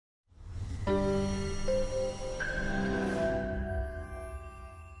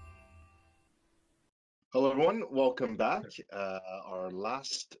everyone, welcome back. Our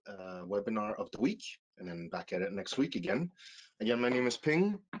last webinar of the week, and then back at it next week again. Again, my name is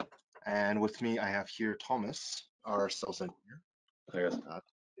Ping, and with me I have here Thomas, our sales engineer. Hi guys.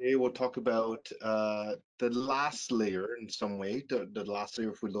 Today we'll talk about the last layer in some way, the last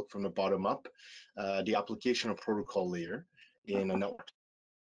layer if we look from the bottom up, the application or protocol layer in a network.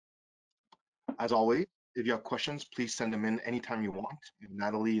 As always, if you have questions, please send them in anytime you want.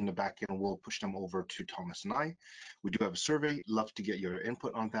 Natalie in the back end will push them over to Thomas and I. We do have a survey. Love to get your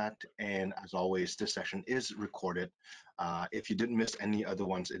input on that. And as always, this session is recorded. If you didn't miss any other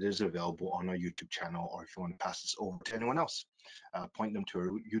ones, it is available on our YouTube channel, or if you want to pass this over to anyone else, point them to our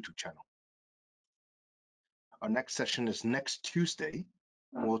YouTube channel. Our next session is next Tuesday.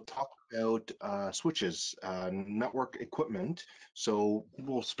 We'll talk about switches, network equipment. So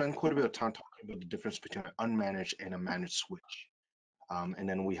we'll spend quite a bit of time talking about the difference between an unmanaged and a managed switch. And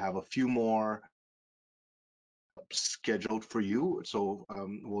then we have a few more scheduled for you. So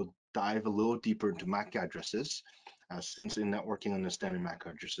we'll dive a little deeper into MAC addresses. Since in networking, understanding MAC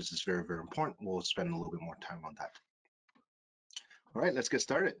addresses is very, very important, we'll spend a little bit more time on that. All right, let's get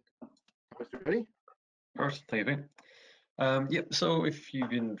started. Ready? Perfect, thank you. Yeah, so if you've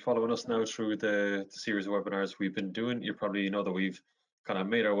been following us now through the series of webinars we've been doing, you probably know that we've kind of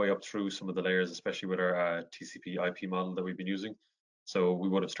made our way up through some of the layers, especially with our TCP IP model that we've been using. So we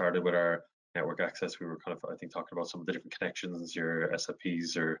would have started with our network access. We were kind of, I think, talking about some of the different connections, your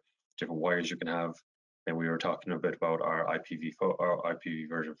SFPs or different wires you can have. And we were talking a bit about our IPv4, or IP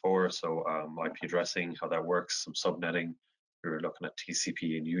version 4, so IP addressing, how that works, some subnetting. We were looking at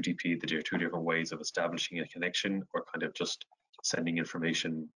TCP and UDP, the two different ways of establishing a connection or kind of just sending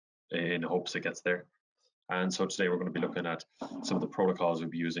information in hopes it gets there. And so today we're going to be looking at some of the protocols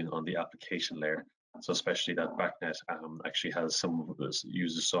we'll be using on the application layer. So especially that BACnet actually has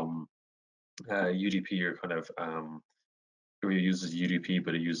uses some UDP or kind of it uses UDP,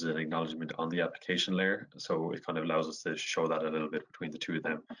 but it uses an acknowledgement on the application layer. So it kind of allows us to show that a little bit between the two of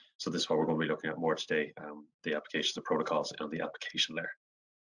them. So this is what we're going to be looking at more today, the applications, the protocols on the application layer.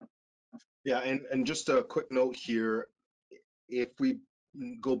 Yeah, and just a quick note here, if we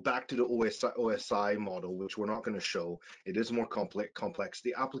go back to the OSI model, which we're not going to show, it is more complex.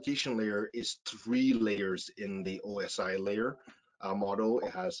 The application layer is 3 layers in the OSI layer model.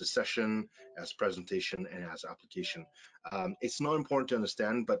 It has the session, it has presentation, and it has application. It's not important to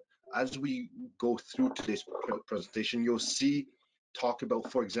understand, but as we go through today's presentation, you'll see talk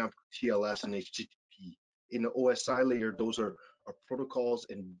about, for example, TLS and HTTP. In the OSI layer, those are protocols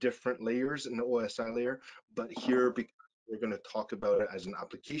in different layers in the OSI layer, but here, because we're going to talk about it as an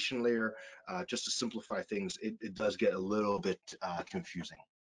application layer, just to simplify things, it does get a little bit confusing.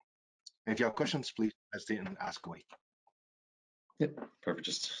 And if you have questions, please hesitate and ask away. Yep, perfect.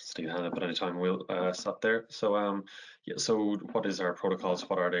 Just stick your hand up at any time. We'll stop there. So yeah, so what is our protocols?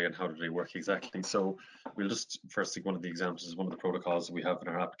 What are they and how do they work exactly? So we'll just first take one of the examples. One of the protocols we have in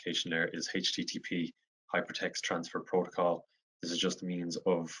our application layer is HTTP, Hypertext Transfer Protocol. This is just a means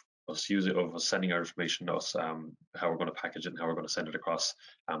of us sending our information to us, how we're going to package it and how we're going to send it across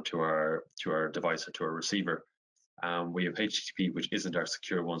to our device or to our receiver. We have HTTP, which isn't our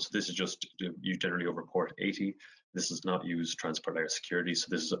secure one. So this is just you generally over port 80. This does not use transport layer security. So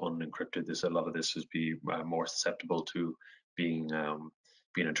this is unencrypted. A lot of this would be more susceptible to being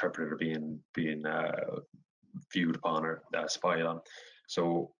interpreted or being viewed upon or spied on.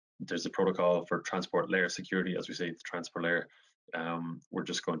 So there's a protocol for transport layer security. As we say, the transport layer, we're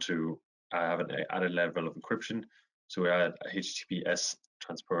just going to have an added level of encryption. So we add a HTTPS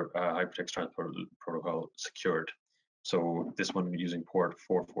hypertext transport protocol secured. So this one using port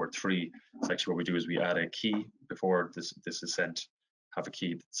 443. So actually what we do is we add a key before this is sent. Have a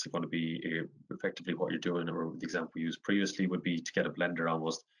key that's going to be effectively what you're doing, or the example we used previously would be to get a blender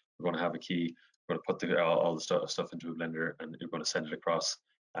almost. We're going to have a key. We're going to put all the stuff into a blender, and we're going to send it across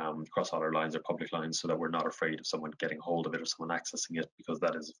all our lines or public lines, so that we're not afraid of someone getting hold of it or someone accessing it, because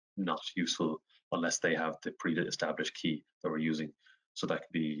that is not useful unless they have the pre-established key that we're using. So that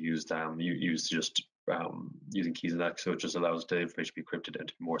could be used just using keys in that, so it just allows the information to be encrypted and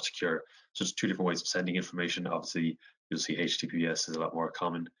to be more secure. So it's 2 different ways of sending information. Obviously, you'll see HTTPS is a lot more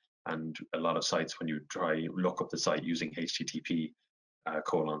common, and a lot of sites, when you look up the site using HTTP :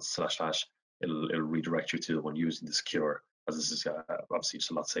 it'll redirect you to the one using the secure, as this is obviously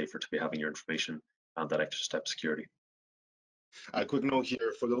just a lot safer to be having your information and that extra step security. A quick note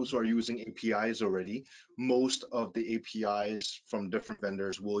here, for those who are using APIs already, most of the APIs from different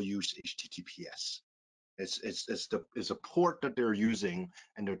vendors will use HTTPS. It's a port that they're using,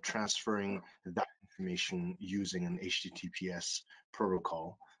 and they're transferring that information using an HTTPS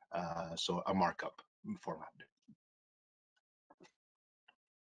protocol, so a markup. format.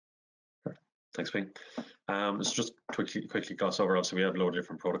 Thanks, Ping. Let's just quickly gloss over. Also, we have a load of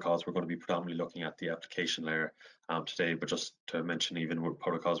different protocols. We're going to be predominantly looking at the application layer today, but just to mention, even with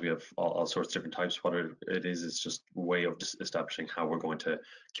protocols, we have all sorts of different types. What it is just a way of establishing how we're going to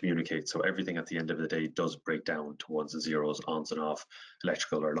communicate. So everything at the end of the day does break down to ones and zeros, ons and off,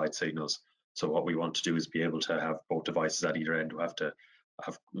 electrical or light signals. So what we want to do is be able to have both devices at either end who have to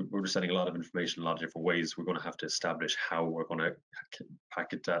we're sending a lot of information in a lot of different ways. We're going to have to establish how we're going to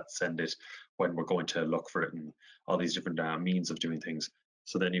packet that, send it, when we're going to look for it, and all these different means of doing things.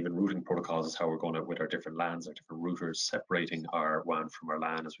 So then even routing protocols is how we're going to, with our different LANs, our different routers, separating our WAN from our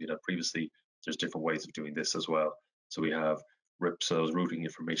LAN as we had previously. There's different ways of doing this as well. So we have RIP, so routing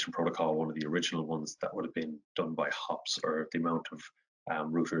information protocol, one of the original ones that would have been done by hops, or the amount of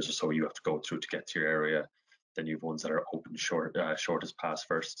routers or so you have to go through to get to your area. Then you have ones that are open shortest pass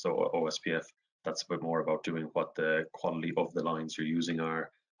first, so OSPF. That's a bit more about doing what the quality of the lines you're using are.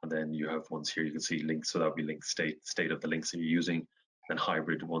 And then you have ones here you can see links, so that would be link state of the links that you're using. Then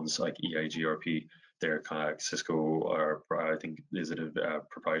hybrid ones like EIGRP, they're kind of Cisco, or I think is it a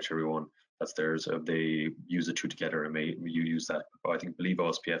proprietary one that's theirs. They use the two together, and you use that. I believe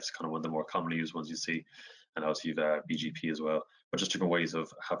OSPF is kind of one of the more commonly used ones you see, and also you have BGP as well. But just different ways of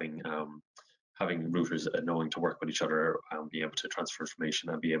having routers knowing to work with each other, be able to transfer information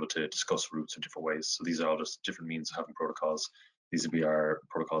and be able to discuss routes in different ways. So these are all just different means of having protocols. These will be our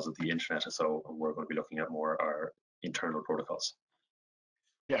protocols of the internet, so we're going to be looking at more our internal protocols.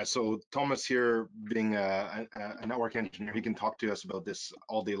 Yeah, so Thomas here, being a network engineer, he can talk to us about this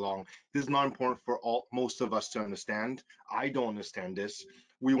all day long. This is not important for most of us to understand. I don't understand this.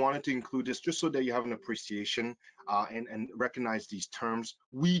 We wanted to include this just so that you have an appreciation and recognize these terms.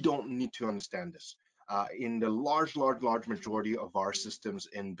 We don't need to understand this. In the large majority of our systems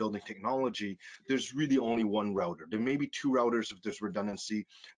in building technology, there's really only one router. There may be two routers if there's redundancy,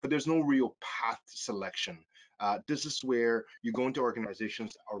 but there's no real path selection. This is where you go into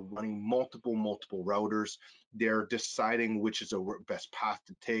organizations that are running multiple routers. They're deciding which is the best path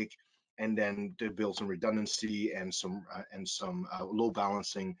to take, and then to build some redundancy and some load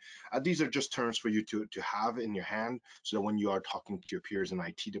balancing. These are just terms for you to have in your hand, so that when you are talking to your peers in the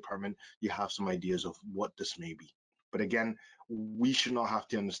IT department, you have some ideas of what this may be. But again, we should not have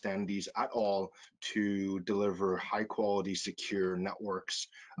to understand these at all to deliver high quality, secure networks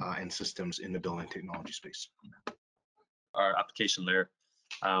and systems in the building technology space. Our application layer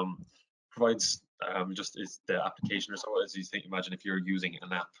provides just is the application, or so as you think. Imagine if you're using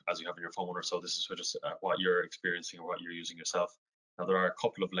an app as you have on your phone or so. This is just what you're experiencing or what you're using yourself. Now there are a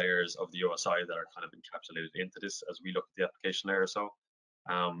couple of layers of the OSI that are kind of encapsulated into this as we look at the application layer or so.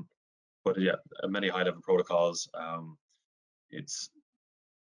 But yeah, many high-level protocols. It's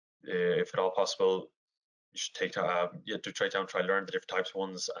if at all possible, you should take to try to learn the different types of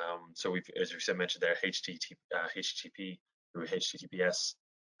ones. So we've, as you said, mentioned there, HTTP, HTTPS.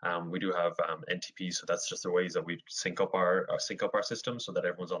 We do have NTP, so that's just the ways that we sync up our system so that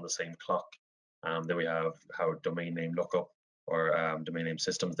everyone's on the same clock. Then we have how domain name lookup, or domain name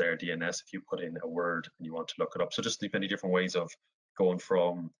systems there, DNS, if you put in a word and you want to look it up. So just many different ways of going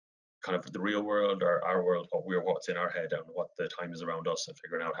from kind of the real world, or our world, what's in our head and what the time is around us, and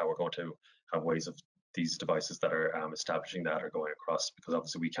figuring out how we're going to have ways of these devices that are establishing that are going across, because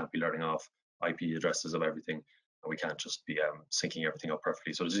obviously we can't be learning off IP addresses of everything, and we can't just be syncing everything up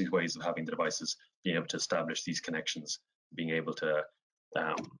perfectly. So there's these ways of having the devices being able to establish these connections, being able to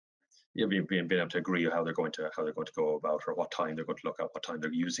being able to agree how they're going to go about, or what time they're going to look up, what time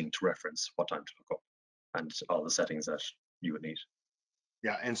they're using to reference, what time to look up, and all the settings that you would need.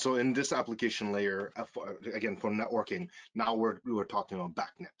 Yeah, and so in this application layer, again, for networking, now we're talking about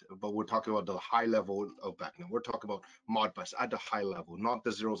BACnet, but we're talking about the high level of BACnet. We're talking about Modbus at the high level, not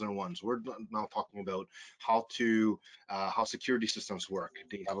the zeros and ones. We're now talking about how security systems work.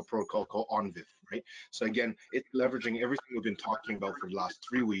 They have a protocol called ONVIF, right? So again, it's leveraging everything we've been talking about for the last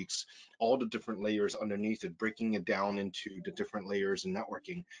 3 weeks, all the different layers underneath it, breaking it down into the different layers in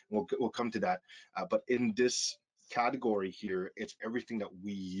networking. We'll come to that, but in this category here, it's everything that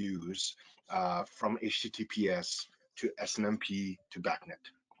we use from HTTPS to SNMP to BACnet.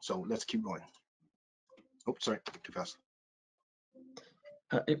 So let's keep going. Oh, sorry, too fast.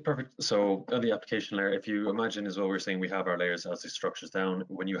 Perfect. So on the application layer, if you imagine as well, we're saying we have our layers as the structures down.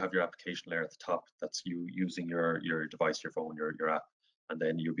 When you have your application layer at the top, that's you using your device, your phone, your app, and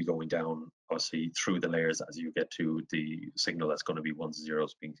then you'll be going down, obviously, through the layers as you get to the signal that's going to be ones and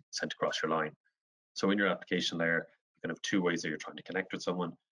zeros being sent across your line. So in your application layer, you can have two ways that you're trying to connect with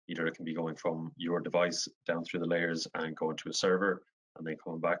someone. Either it can be going from your device down through the layers and going to a server, and then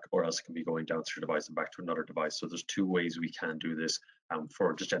coming back, or else it can be going down through your device and back to another device. So there's two ways we can do this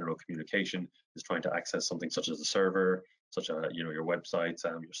for just general communication, is trying to access something such as a server, such as your websites,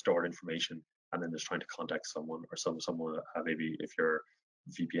 your stored information, and then there's trying to contact someone or someone maybe if you're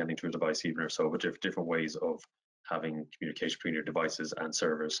VPNing to a device even or so, but different ways of having communication between your devices and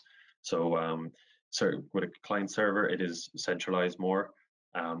servers. So, so with a client server, it is centralized more.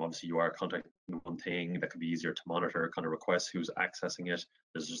 Obviously, you are contacting one thing that can be easier to monitor, kind of requests, who's accessing it.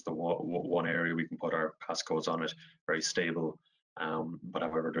 There's just the one area we can put our passcodes on it, very stable. But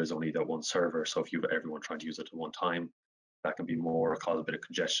however, there's only that one server. So if you have everyone trying to use it at one time, that can be more, cause a bit of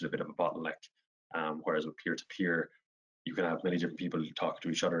congestion, a bit of a bottleneck. Whereas with peer-to-peer, you can have many different people talk to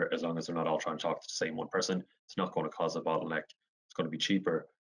each other as long as they're not all trying to talk to the same one person. It's not going to cause a bottleneck. It's going to be cheaper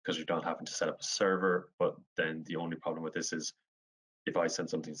because you're not having to set up a server. But then the only problem with this is if I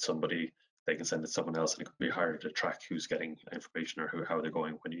send something to somebody, they can send it to someone else, and it could be harder to track who's getting information or how they're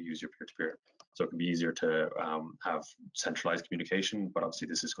going when you use your peer-to-peer. So it can be easier to have centralized communication, but obviously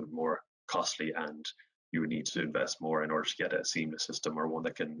this is going to be more costly, and you would need to invest more in order to get a seamless system or one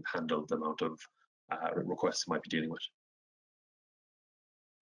that can handle the amount of requests you might be dealing with.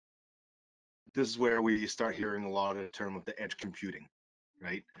 This is where we start hearing a lot of the term of the edge computing,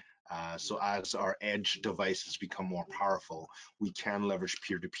 right? So as our edge devices become more powerful, we can leverage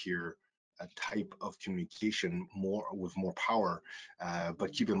peer-to-peer type of communication with more power.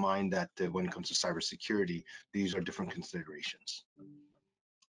 But keep in mind that when it comes to cybersecurity, these are different considerations.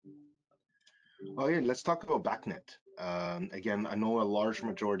 Okay, let's talk about BACnet. Again, I know a large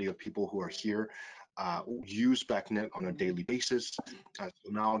majority of people who are here use BACnet on a daily basis. So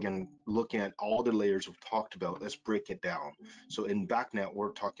now, again, looking at all the layers we've talked about, let's break it down. So in BACnet,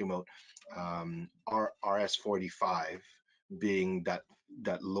 we're talking about our RS-45 being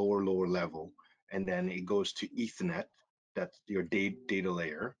that lower level, and then it goes to Ethernet. That's your data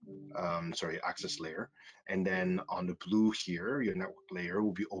layer, access layer. And then on the blue here, your network layer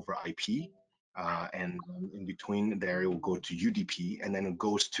will be over IP. And in between there, it will go to UDP, and then it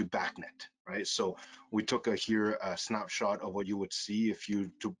goes to BACnet, right? So we took a snapshot of what you would see if you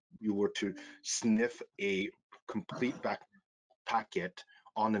were to sniff a complete packet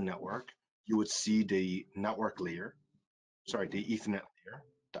on the network. You would see the network layer, the Ethernet layer,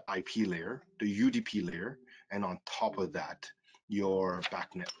 the IP layer, the UDP layer, and on top of that, your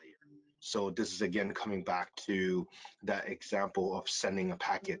BACnet layer. So this is again coming back to that example of sending a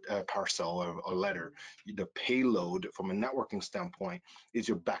packet, a parcel, or a letter. The payload from a networking standpoint is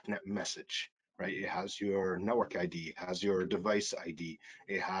your BACnet message, right? It has your network ID, it has your device ID,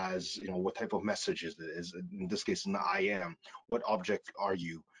 it has what type of message is it? Is in this case an IM? What object are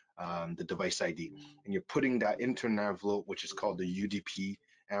you? The device ID, and you're putting that into an envelope, which is called the UDP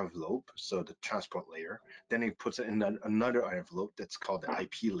envelope, so the transport layer. Then it puts it in another envelope that's called the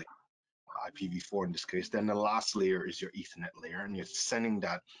IP layer. IPv4 in this case. Then the last layer is your Ethernet layer, and you're sending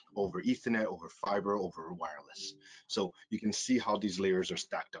that over Ethernet, over fiber, over wireless. So you can see how these layers are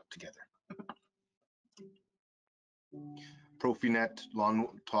stacked up together. Profinet,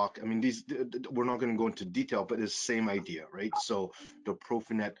 long talk. I mean, these we're not going to go into detail, but it's the same idea, right? So the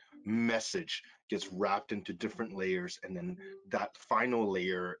Profinet message gets wrapped into different layers, and then that final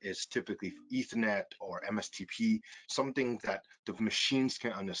layer is typically Ethernet or MSTP, something that the machines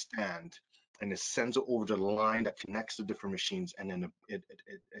can understand, and it sends it over the line that connects the different machines, and then it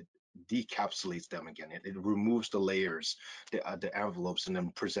decapsulates them again. It removes the layers, the envelopes, and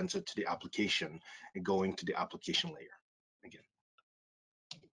then presents it to the application, and going to the application layer again.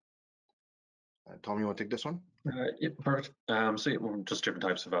 Tom, you want to take this one? Yeah, perfect. So yeah, just different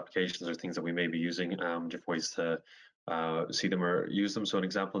types of applications or things that we may be using, different ways to see them or use them. So an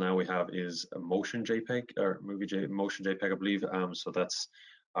example now we have is a motion JPEG or motion JPEG, I believe. So that's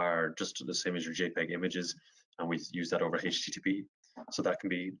just the same as your JPEG images, and we use that over HTTP. So that can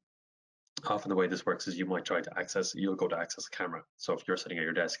be often the way this works is you'll go to access a camera. So if you're sitting at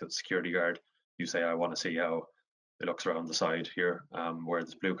your desk as a security guard, you say, I want to see how it looks around the side here, where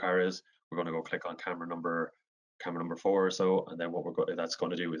this blue car is. We're going to go click on camera number 4 or so, and then what that's going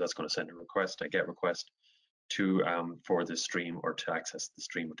to do is that's going to send a GET request to for this stream or to access the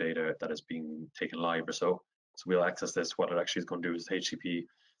stream of data that is being taken live or so. So we'll access this. What it actually is going to do is HTTP.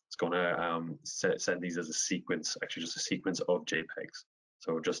 It's going to send these as a sequence, actually just a sequence of JPEGs.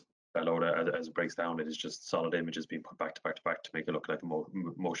 So just below that, as it breaks down, it is just solid images being put back to back to back to make it look like a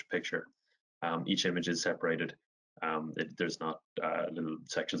motion picture. Each image is separated. There's not little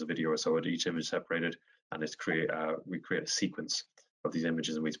sections of video or so. Each image is separated, and we create a sequence of these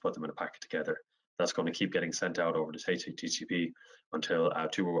images, and we put them in a packet together. That's going to keep getting sent out over this HTTP until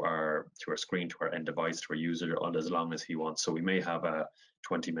to our screen, to our end device, to our user, on as long as he wants. So we may have a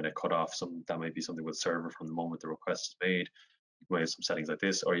 20-minute cutoff. That might be something with server from the moment the request is made. You might have some settings like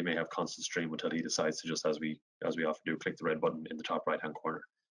this, or you may have constant stream until he decides to, just as we often do, click the red button in the top right hand corner.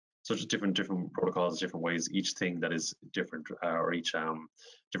 So just different protocols, different ways. Each thing that is different, or each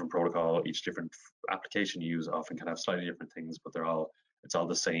different protocol, each different application you use often can have slightly different things, but it's all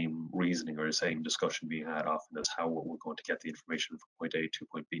the same reasoning or the same discussion being had. Often that's how we're going to get the information from point A to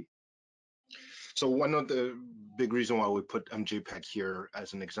point B. So one of the big reason why we put MJPEG here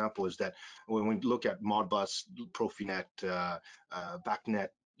as an example is that when we look at Modbus, Profinet, BACnet,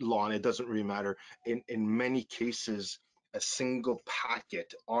 LAN, it doesn't really matter. In many cases, a single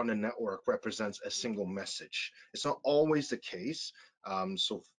packet on a network represents a single message. It's not always the case,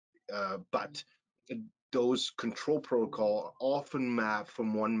 but those control protocol often map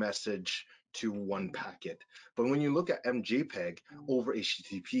from one message to one packet. But when you look at MJPEG over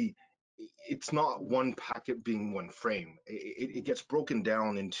HTTP, it's not one packet being one frame. It gets broken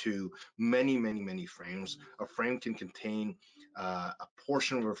down into many frames. A frame can contain a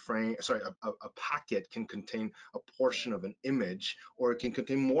portion of a frame, sorry, a packet can contain a portion of an image, or it can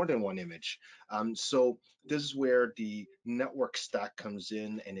contain more than one image. So this is where the network stack comes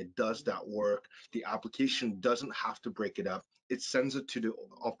in, and it does that work. The application doesn't have to break it up. It sends it to the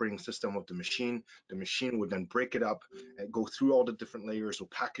operating system of the machine. The machine would then break it up and go through all the different layers, will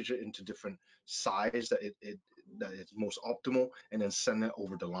package it into different size that that is most optimal, and then send it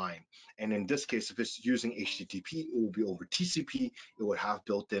over the line. And in this case, if it's using HTTP, it will be over TCP. It would have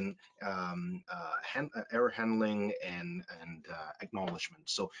built-in error handling and acknowledgement,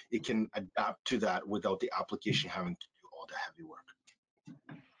 so it can adapt to that without the application having to do all the heavy work.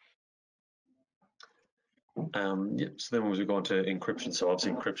 Yeah, so then as we go into encryption, so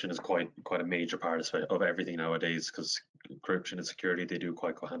obviously encryption is quite a major part of everything nowadays, because encryption and security, they do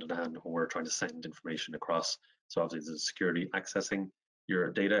quite go hand in hand when we're trying to send information across. So obviously there's security accessing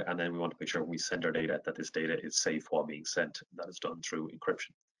your data, and then we want to make sure when we send our data that this data is safe while being sent. That is done through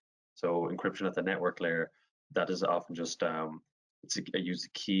encryption. So encryption at the network layer, that is often just use the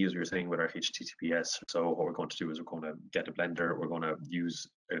key, as we were saying, with our HTTPS. So what we're going to do is we're going to get a blender. We're going to use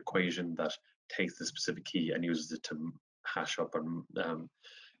an equation that takes the specific key and uses it to hash up and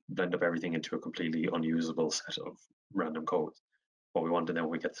blend up everything into a completely unusable set of random code. What we want to know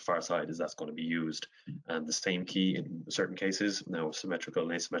when we get to the far side is that's going to be used. And the same key in certain cases, now symmetrical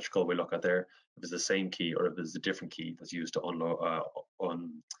and asymmetrical, we look at there. If it's the same key or if it's a different key that's used to unload or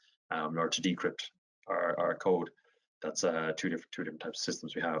to decrypt our code, that's two different types of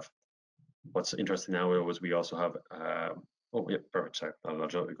systems we have. What's interesting now is we also have oh yeah, perfect. Sorry, I'll go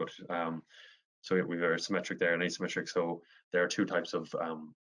to so we are symmetric there and asymmetric. So there are two types of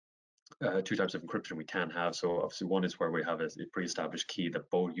encryption we can have. So obviously one is where we have a pre-established key that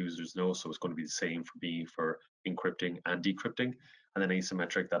both users know, so it's going to be the same for encrypting and decrypting. And then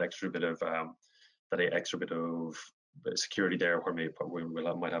asymmetric, that extra bit of security there, where we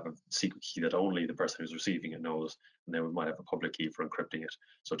might have a secret key that only the person who's receiving it knows, and then we might have a public key for encrypting it.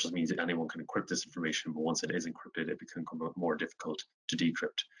 So it just means that anyone can encrypt this information, but once it is encrypted, it can become more difficult to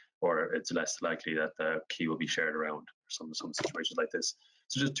decrypt, or it's less likely that the key will be shared around, some situations like this.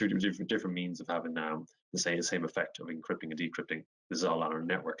 So just two different means of having the same effect of encrypting and decrypting. This is all on our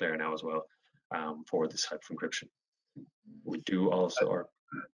network layer now as well, for this type of encryption. We do also,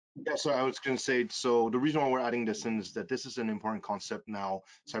 Yeah, so I was going to say, so the reason why we're adding this in is that this is an important concept now.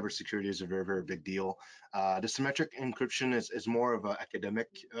 Cybersecurity is a very big deal. The symmetric encryption is more of an academic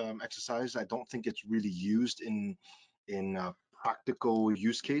exercise. I don't think it's really used in practical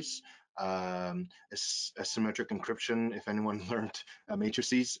use case. Asymmetric encryption, if anyone learned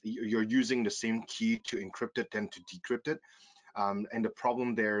matrices, you're using the same key to encrypt it and to decrypt it. And the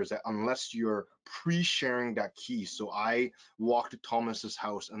problem there is that unless you're pre-sharing that key, so I walk to Thomas's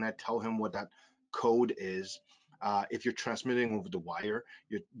house and I tell him what that code is, if you're transmitting over the wire,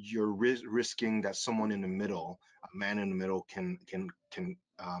 you're risking that someone in the middle, a man in the middle, can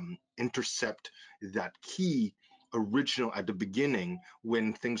intercept that key original at the beginning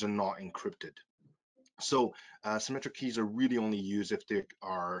when things are not encrypted. So symmetric keys are really only used if they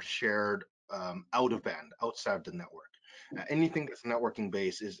are shared out of band, outside of the network. Anything that's networking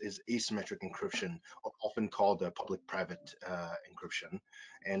based is asymmetric encryption, often called public-private encryption.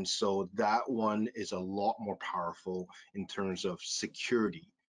 And so that one is a lot more powerful in terms of security.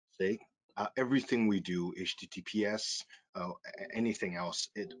 Say, everything we do, HTTPS, anything else,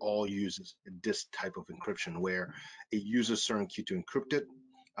 it all uses this type of encryption where it uses a certain key to encrypt it,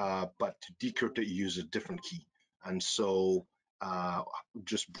 but to decrypt it, you use a different key. And so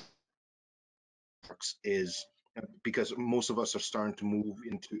just works is because most of us are starting to move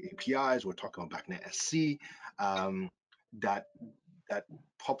into APIs. We're talking about BACnet SC. That that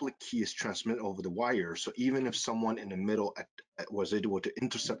public key is transmitted over the wire. So even if someone in the middle was able to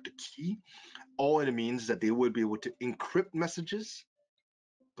intercept the key, all it means is that they would be able to encrypt messages,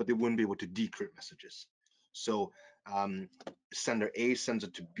 but they wouldn't be able to decrypt messages. So sender A sends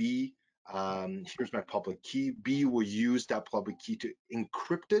it to B. Here's my public key. B will use that public key to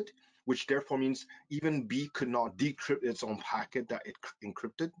encrypt it, which therefore means even B could not decrypt its own packet that it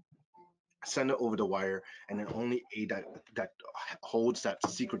encrypted, send it over the wire, and then only A that holds that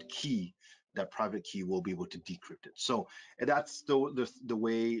secret key, that private key, will be able to decrypt it. So that's the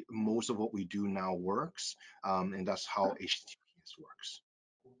way most of what we do now works, and that's how HTTPS works.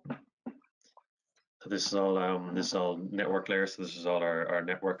 So this is all network layer. So this is all our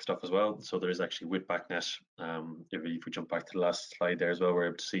network stuff as well. So there is actually with BACnet. If we jump back to the last slide there as well, we're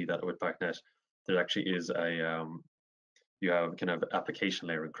able to see that with BACnet, there actually is a you have kind of application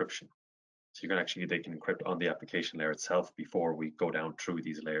layer encryption. So you can actually, they can encrypt on the application layer itself before we go down through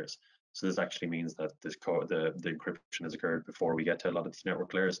these layers. So this actually means that this the encryption has occurred before we get to a lot of these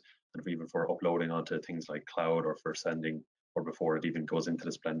network layers, and even for uploading onto things like cloud or for sending, or before it even goes into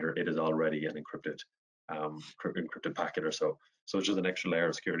the Blender, it is already an encrypted packet or so. So it's just an extra layer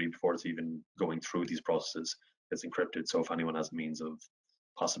of security before it's even going through these processes. It's encrypted, so if anyone has a means of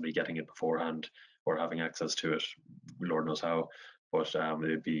possibly getting it beforehand or having access to it, Lord knows how, but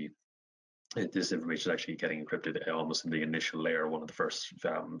it'd be this information is actually getting encrypted almost in the initial layer, one of the first,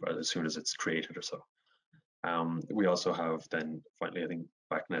 as soon as it's created or so. We also have then finally, I think,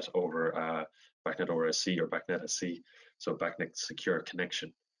 BACnet over SC or BACnet SC, so BACnet Secure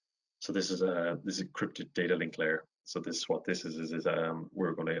Connection. So this is a encrypted data link layer. So this is what this is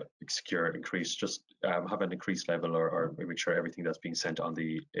we're going to have an increased level or make sure everything that's being sent on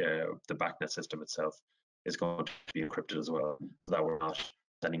the BACnet system itself is going to be encrypted as well, so that we're not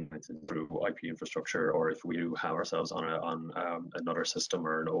sending it through IP infrastructure, or if we do have ourselves on another system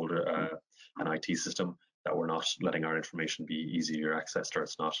or an older an IT system, that we're not letting our information be easier accessed, or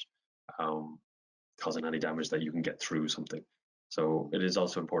it's not causing any damage that you can get through something. So it is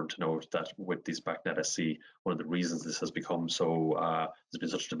also important to note that with this BACnet SC, one of the reasons this has become so, there's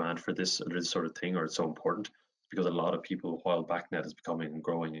been such demand for this sort of thing, or it's so important, because a lot of people, while BACnet is becoming and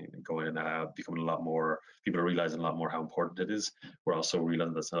growing and becoming a lot more, people are realizing a lot more how important it is. We're also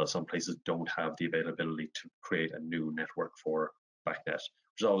realizing that some places don't have the availability to create a new network for BACnet,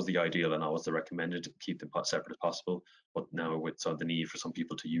 which is always the ideal and always the recommended, to keep them separate as possible. But now with the need for some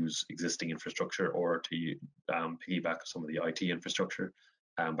people to use existing infrastructure or to piggyback some of the IT infrastructure,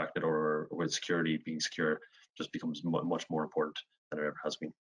 BACnet or with security being secure just becomes much more important than it ever has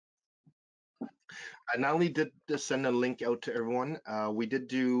been. I not only did send a link out to everyone, we did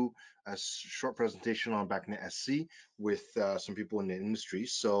do a short presentation on BACnet SC with some people in the industry.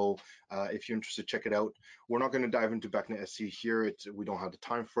 So if you're interested, check it out. We're not going to dive into BACnet SC here. We don't have the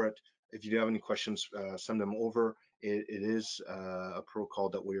time for it. If you do have any questions, send them over. It is a protocol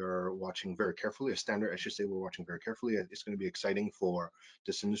that we are watching very carefully, a standard, I should say, we're watching very carefully. It's going to be exciting for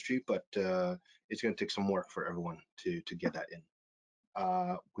this industry, but it's going to take some work for everyone to get that in.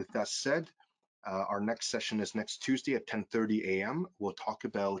 With that said, our next session is next Tuesday at 10:30 a.m. We'll talk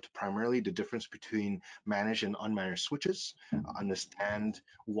about primarily the difference between managed and unmanaged switches, understand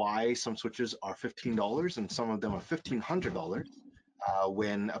why some switches are $15 and some of them are $1,500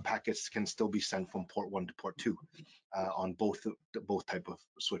 when packets can still be sent from port 1 to port 2 on both type of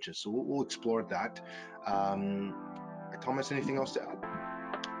switches. So we'll explore that. Thomas, anything else to add?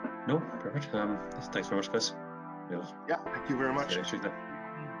 No, perfect. Thanks very much, guys. Yeah, thank you very much.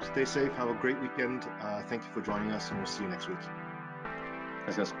 Stay safe. Have a great weekend. Thank you for joining us, and we'll see you next week.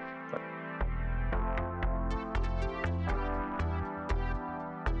 Thanks, guys.